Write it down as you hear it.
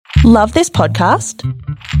Love this podcast?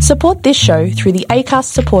 Support this show through the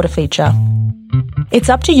Acast supporter feature. It's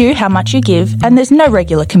up to you how much you give, and there's no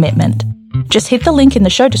regular commitment. Just hit the link in the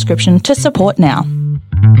show description to support now.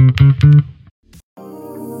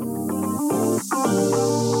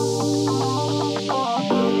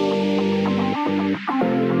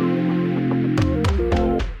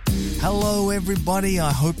 Hello everybody,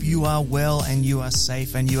 I hope you are well and you are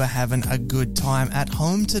safe and you are having a good time at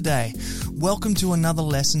home today. Welcome to another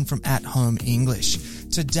lesson from At Home English.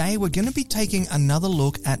 Today we're going to be taking another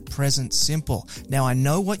look at present simple. Now I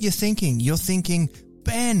know what you're thinking. You're thinking,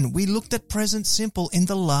 Ben, we looked at present simple in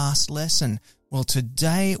the last lesson. Well,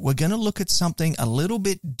 today we're going to look at something a little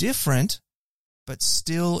bit different, but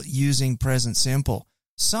still using present simple.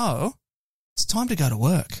 So it's time to go to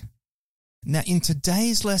work. Now, in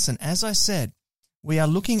today's lesson, as I said, we are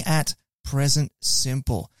looking at present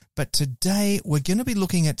simple. But today, we're going to be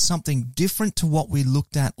looking at something different to what we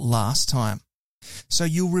looked at last time. So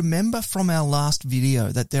you'll remember from our last video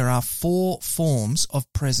that there are 4 forms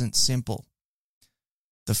of present simple.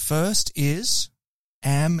 The first is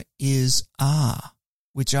am, is, are,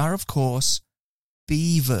 which are, of course,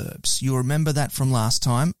 be verbs. You'll remember that from last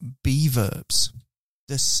time, be verbs.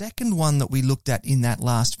 The second one that we looked at in that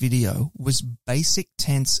last video was basic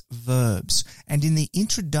tense verbs. And in the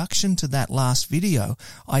introduction to that last video,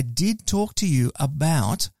 I did talk to you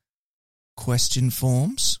about question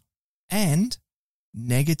forms and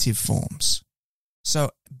negative forms. So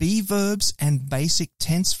be verbs and basic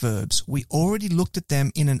tense verbs, we already looked at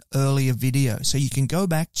them in an earlier video. So you can go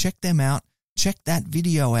back, check them out, check that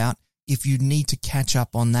video out if you need to catch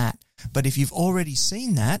up on that. But if you've already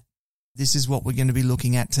seen that, this is what we're going to be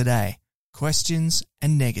looking at today. Questions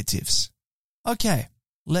and negatives. Okay,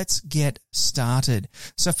 let's get started.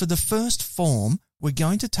 So for the first form, we're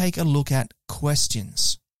going to take a look at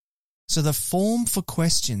questions. So the form for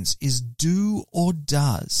questions is do or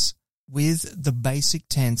does with the basic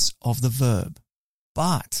tense of the verb.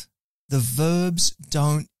 But the verbs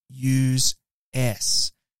don't use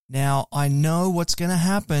S. Now, I know what's going to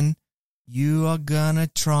happen. You are going to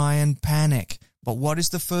try and panic. But what is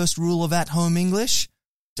the first rule of At Home English?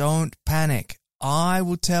 Don't panic. I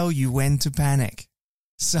will tell you when to panic.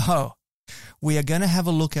 So, we are going to have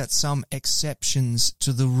a look at some exceptions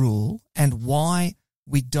to the rule and why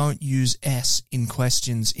we don't use S in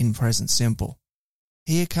questions in present simple.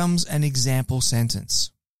 Here comes an example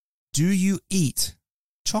sentence. Do you eat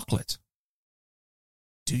chocolate?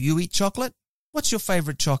 Do you eat chocolate? What's your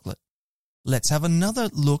favorite chocolate? Let's have another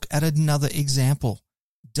look at another example.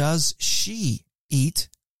 Does she eat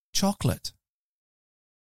chocolate?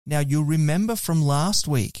 Now, you'll remember from last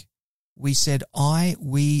week, we said I,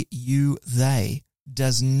 we, you, they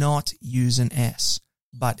does not use an S,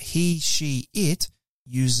 but he, she, it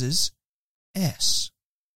uses S.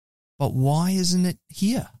 But why isn't it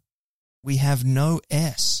here? We have no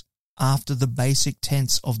S after the basic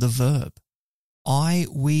tense of the verb. I,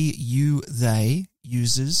 we, you, they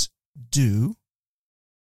uses do,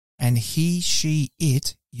 and he, she,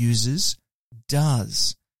 it uses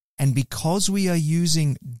does. And because we are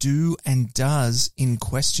using do and does in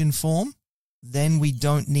question form, then we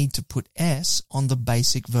don't need to put S on the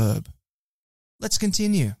basic verb. Let's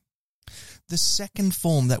continue. The second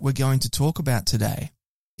form that we're going to talk about today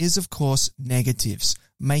is, of course, negatives,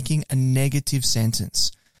 making a negative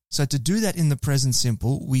sentence. So to do that in the present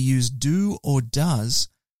simple, we use do or does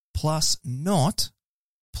plus not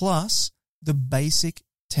plus the basic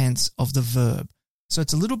tense of the verb. So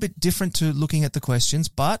it's a little bit different to looking at the questions,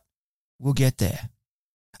 but we'll get there.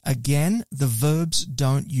 Again, the verbs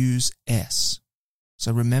don't use S.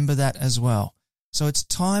 So remember that as well. So it's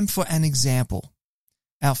time for an example.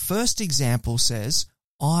 Our first example says,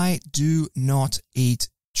 I do not eat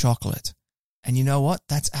chocolate. And you know what?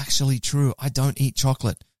 That's actually true. I don't eat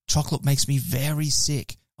chocolate. Chocolate makes me very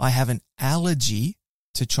sick. I have an allergy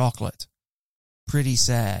to chocolate. Pretty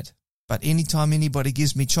sad. But anytime anybody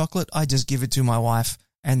gives me chocolate, I just give it to my wife,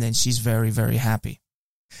 and then she's very, very happy.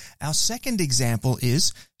 Our second example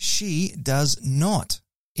is, she does not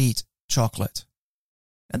eat chocolate.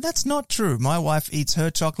 And that's not true. My wife eats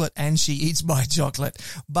her chocolate and she eats my chocolate.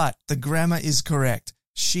 But the grammar is correct.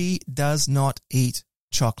 She does not eat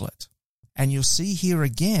chocolate. And you'll see here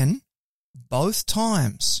again, both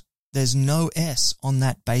times, there's no S on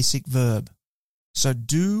that basic verb. So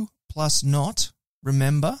do plus not,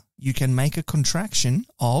 remember, you can make a contraction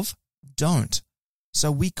of don't.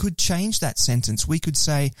 So we could change that sentence. We could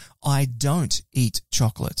say, I don't eat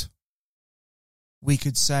chocolate. We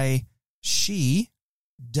could say, she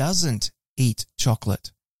doesn't eat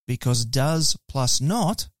chocolate, because does plus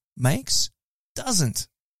not makes doesn't.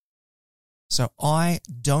 So I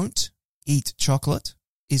don't eat chocolate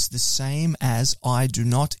is the same as I do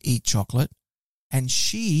not eat chocolate, and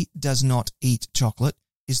she does not eat chocolate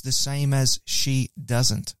is the same as she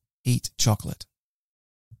doesn't eat chocolate.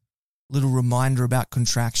 Little reminder about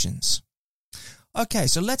contractions. Okay,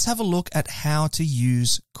 so let's have a look at how to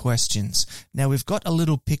use questions. Now, we've got a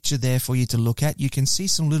little picture there for you to look at. You can see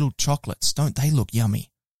some little chocolates. Don't they look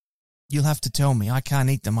yummy? You'll have to tell me. I can't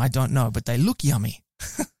eat them. I don't know, but they look yummy.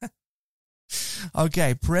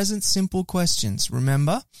 Okay, present simple questions.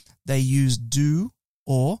 Remember, they use do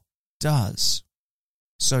or does.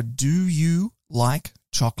 So, do you like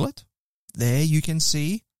chocolate? There you can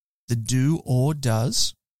see the do or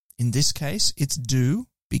does. In this case, it's do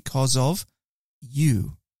because of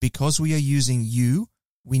you. Because we are using you,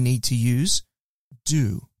 we need to use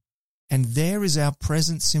do. And there is our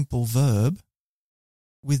present simple verb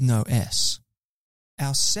with no S.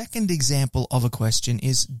 Our second example of a question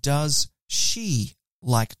is, does she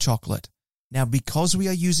like chocolate? Now, because we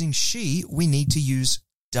are using she, we need to use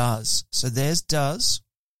does. So there's does,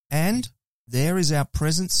 and there is our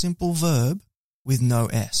present simple verb with no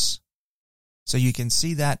S. So you can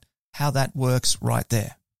see that, how that works right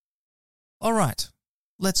there. All right,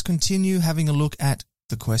 let's continue having a look at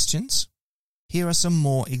the questions. Here are some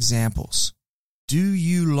more examples. Do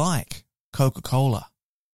you like Coca-Cola?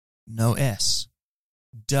 No S.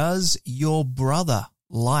 Does your brother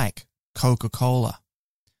like Coca-Cola?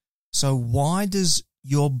 So why does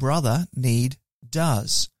your brother need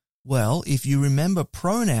does? Well, if you remember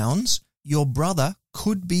pronouns, your brother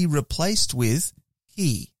could be replaced with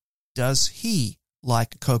he. Does he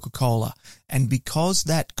like Coca-Cola? And because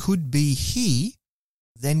that could be he,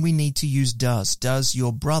 then we need to use does. Does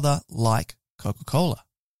your brother like Coca-Cola?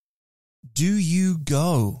 Do you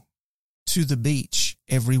go to the beach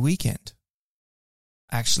every weekend?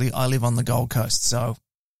 Actually, I live on the Gold Coast, so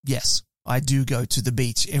yes, I do go to the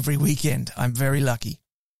beach every weekend. I'm very lucky.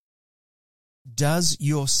 Does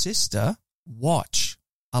your sister watch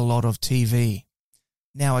a lot of TV?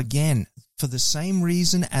 Now again, for the same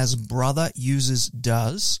reason as brother uses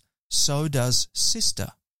does, so does sister.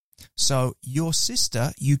 So your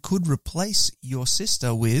sister, you could replace your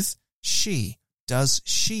sister with she. Does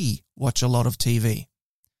she watch a lot of TV?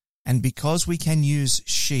 And because we can use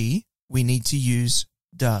she, we need to use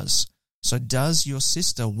does. So does your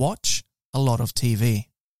sister watch a lot of TV?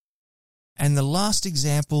 And the last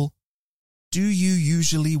example, do you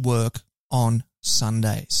usually work on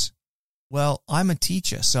Sundays? Well, I'm a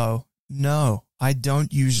teacher, so no, I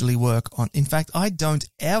don't usually work on, in fact, I don't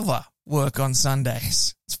ever work on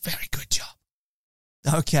Sundays. It's a very good job.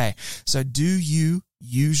 Okay, so do you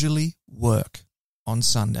usually work on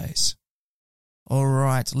Sundays? All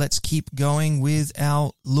right, let's keep going with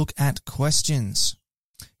our look at questions.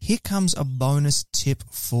 Here comes a bonus tip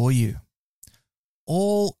for you.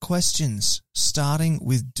 All questions starting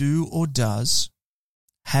with do or does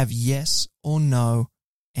have yes or no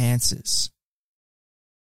answers.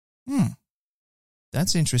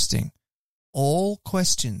 That's interesting. All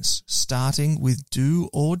questions starting with do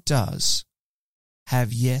or does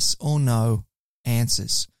have yes or no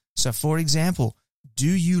answers. So, for example, do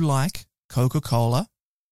you like Coca-Cola?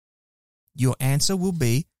 Your answer will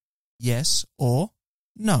be yes or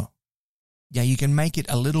no. Yeah, you can make it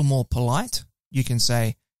a little more polite. You can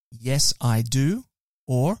say, yes, I do,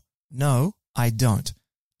 or no, I don't.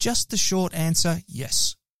 Just the short answer,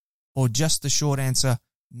 yes, or just the short answer,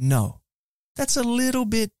 no. That's a little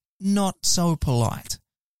bit not so polite.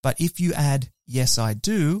 But if you add, yes, I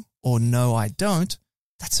do, or no, I don't,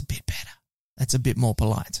 that's a bit better. That's a bit more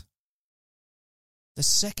polite. The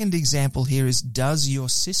second example here is, does your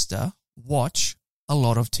sister watch a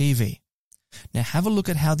lot of TV? Now have a look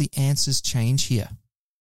at how the answers change here.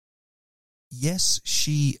 Yes,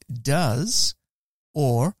 she does,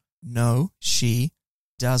 or no, she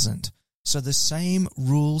doesn't. So the same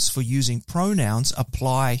rules for using pronouns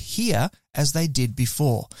apply here as they did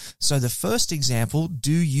before. So the first example,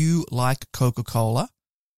 do you like Coca-Cola?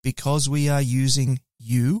 Because we are using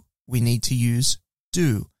you, we need to use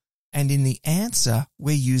do. And in the answer,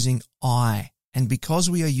 we're using I. And because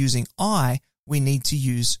we are using I, we need to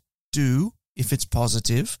use do if it's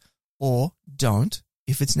positive or don't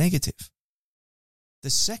if it's negative. The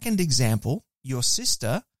second example, your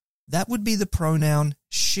sister, that would be the pronoun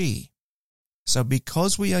she. So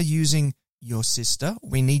because we are using your sister,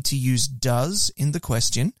 we need to use does in the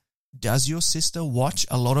question. Does your sister watch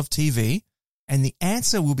a lot of TV? And the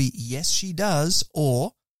answer will be yes, she does,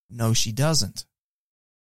 or no, she doesn't.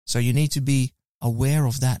 So you need to be aware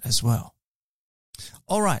of that as well.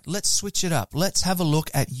 All right, let's switch it up. Let's have a look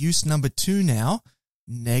at use number 2 now,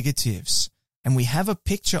 negatives. And we have a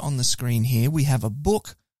picture on the screen here. We have a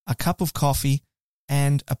book, a cup of coffee,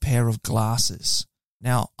 and a pair of glasses.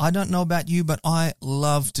 Now, I don't know about you, but I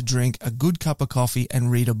love to drink a good cup of coffee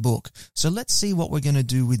and read a book. So let's see what we're going to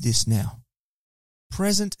do with this now.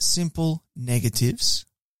 Present simple negatives.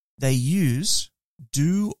 They use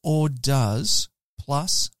do or does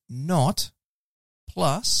plus not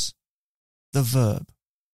plus the verb.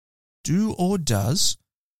 Do or does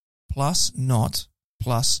plus not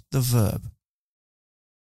plus the verb.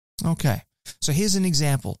 Okay, so here's an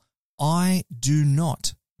example. I do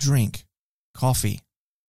not drink coffee.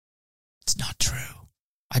 It's not true.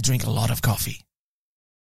 I drink a lot of coffee.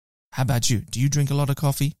 How about you? Do you drink a lot of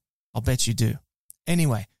coffee? I'll bet you do.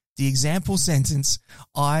 Anyway, the example sentence,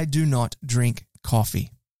 I do not drink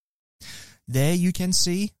coffee. There you can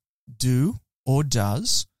see do or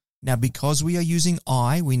does. Now, because we are using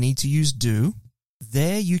I, we need to use do.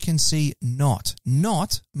 There you can see not.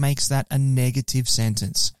 Not makes that a negative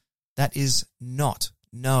sentence. That is not.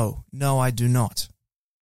 No, I do not.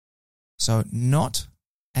 So not,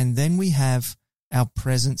 and then we have our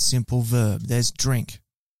present simple verb. There's drink.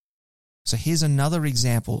 So here's another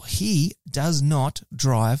example. He does not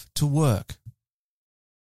drive to work.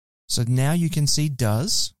 So now you can see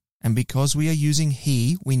does, and because we are using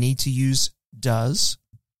he, we need to use does.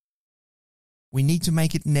 We need to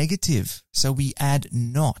make it negative, so we add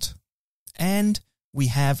not. And we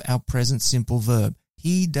have our present simple verb.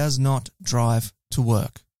 He does not drive to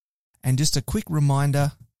work. And just a quick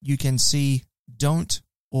reminder, you can see don't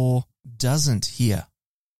or doesn't here.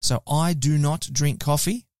 So I do not drink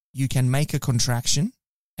coffee. You can make a contraction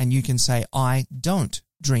and you can say I don't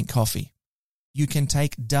drink coffee. You can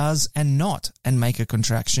take does and not and make a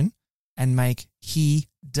contraction and make he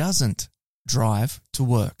doesn't drive to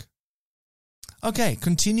work. Okay,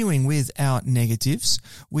 continuing with our negatives,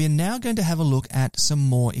 we are now going to have a look at some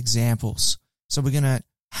more examples. So we're going to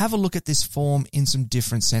have a look at this form in some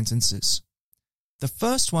different sentences. The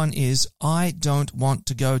first one is, I don't want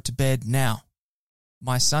to go to bed now.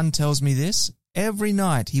 My son tells me this every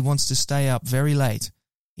night. He wants to stay up very late.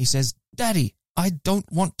 He says, Daddy, I don't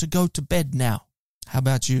want to go to bed now. How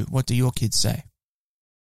about you? What do your kids say?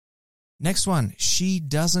 Next one, she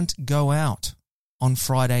doesn't go out on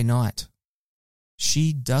Friday night.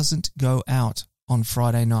 She doesn't go out on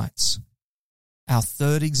Friday nights. Our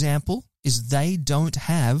third example is they don't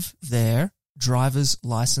have their driver's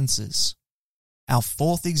licenses. Our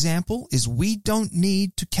fourth example is we don't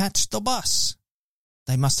need to catch the bus.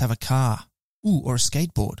 They must have a car, or a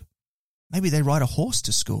skateboard. Maybe they ride a horse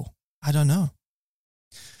to school. I don't know.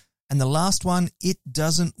 And the last one, it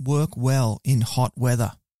doesn't work well in hot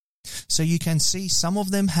weather. So you can see some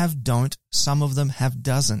of them have don't, some of them have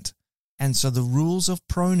doesn't. And so the rules of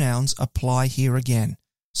pronouns apply here again.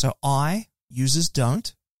 So I uses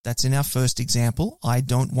don't. That's in our first example. I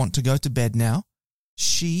don't want to go to bed now.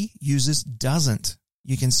 She uses doesn't.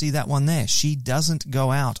 You can see that one there. She doesn't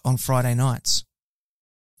go out on Friday nights.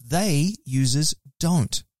 They uses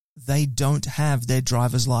don't. They don't have their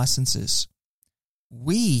driver's licenses.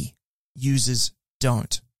 We uses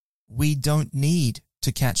don't. We don't need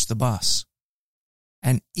to catch the bus.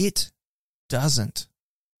 And it doesn't.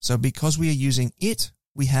 So because we are using it,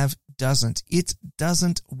 we have doesn't. It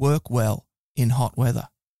doesn't work well in hot weather.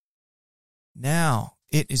 Now,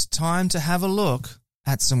 it is time to have a look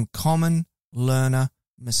at some common learner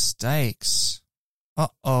mistakes.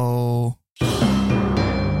 Uh-oh.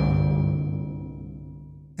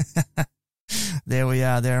 There we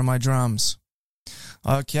are. There are my drums.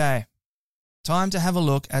 Okay. Time to have a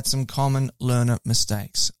look at some common learner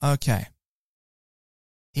mistakes. Okay.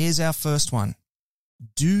 Here's our first one.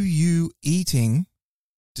 Do you eating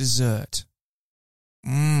dessert?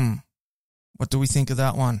 What do we think of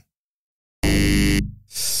that one?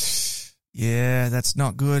 Yeah, that's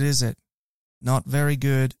not good, is it? Not very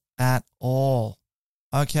good at all.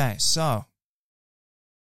 Okay, so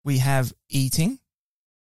we have eating.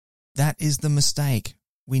 That is the mistake.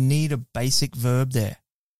 We need a basic verb there.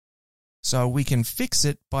 So we can fix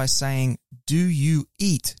it by saying, do you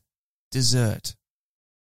eat dessert?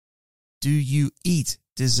 Do you eat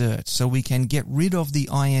dessert? So we can get rid of the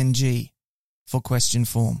ing for question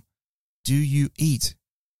form. Do you eat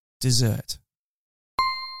dessert?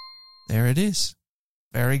 There it is.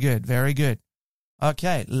 Very good, very good.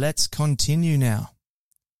 Okay, let's continue now.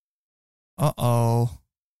 Uh-oh.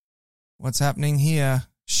 What's happening here?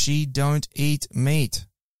 She don't eat meat.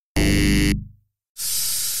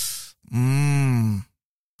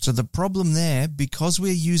 So the problem there, because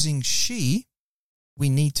we're using she, we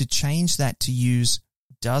need to change that to use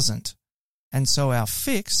doesn't. And so our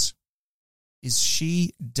fix is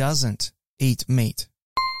she doesn't eat meat.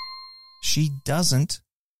 she doesn't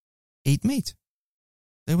eat meat.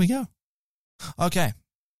 There we go. Okay,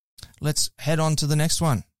 let's head on to the next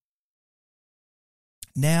one.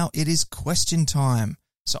 Now it is question time.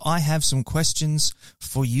 So I have some questions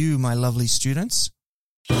for you, my lovely students.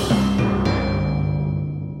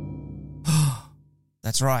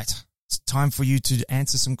 That's right. It's time for you to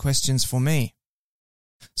answer some questions for me.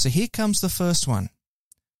 So here comes the first one.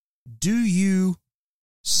 Do you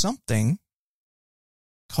something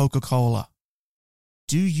Coca-Cola?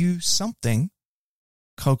 Do you something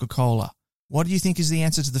Coca-Cola? What do you think is the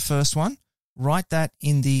answer to the first one? Write that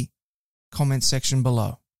in the comment section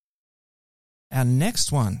below. Our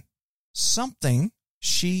next one. Something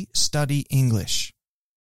she study English.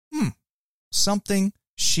 Something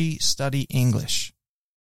she study English.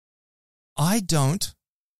 I don't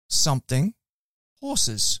something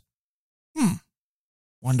horses.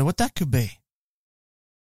 Wonder what that could be.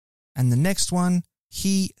 And the next one,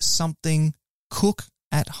 he something cook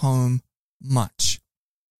at home much.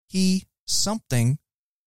 He something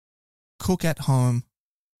cook at home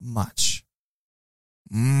much.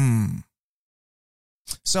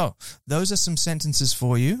 So, those are some sentences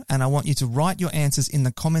for you, and I want you to write your answers in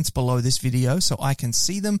the comments below this video so I can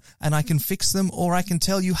see them and I can fix them, or I can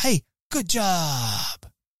tell you, hey, good job.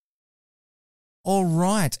 All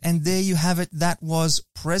right, and there you have it. That was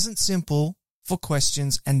present simple for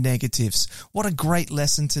questions and negatives. What a great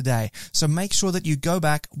lesson today. So make sure that you go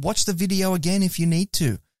back, watch the video again if you need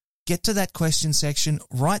to. Get to that question section,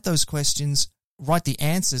 write those questions, write the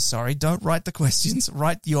answers, don't write the questions,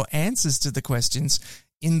 write your answers to the questions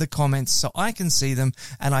in the comments so I can see them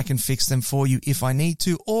and I can fix them for you if I need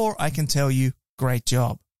to, or I can tell you, great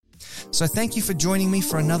job. So thank you for joining me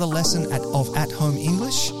for another lesson of At Home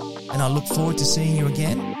English, and I look forward to seeing you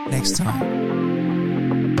again next time.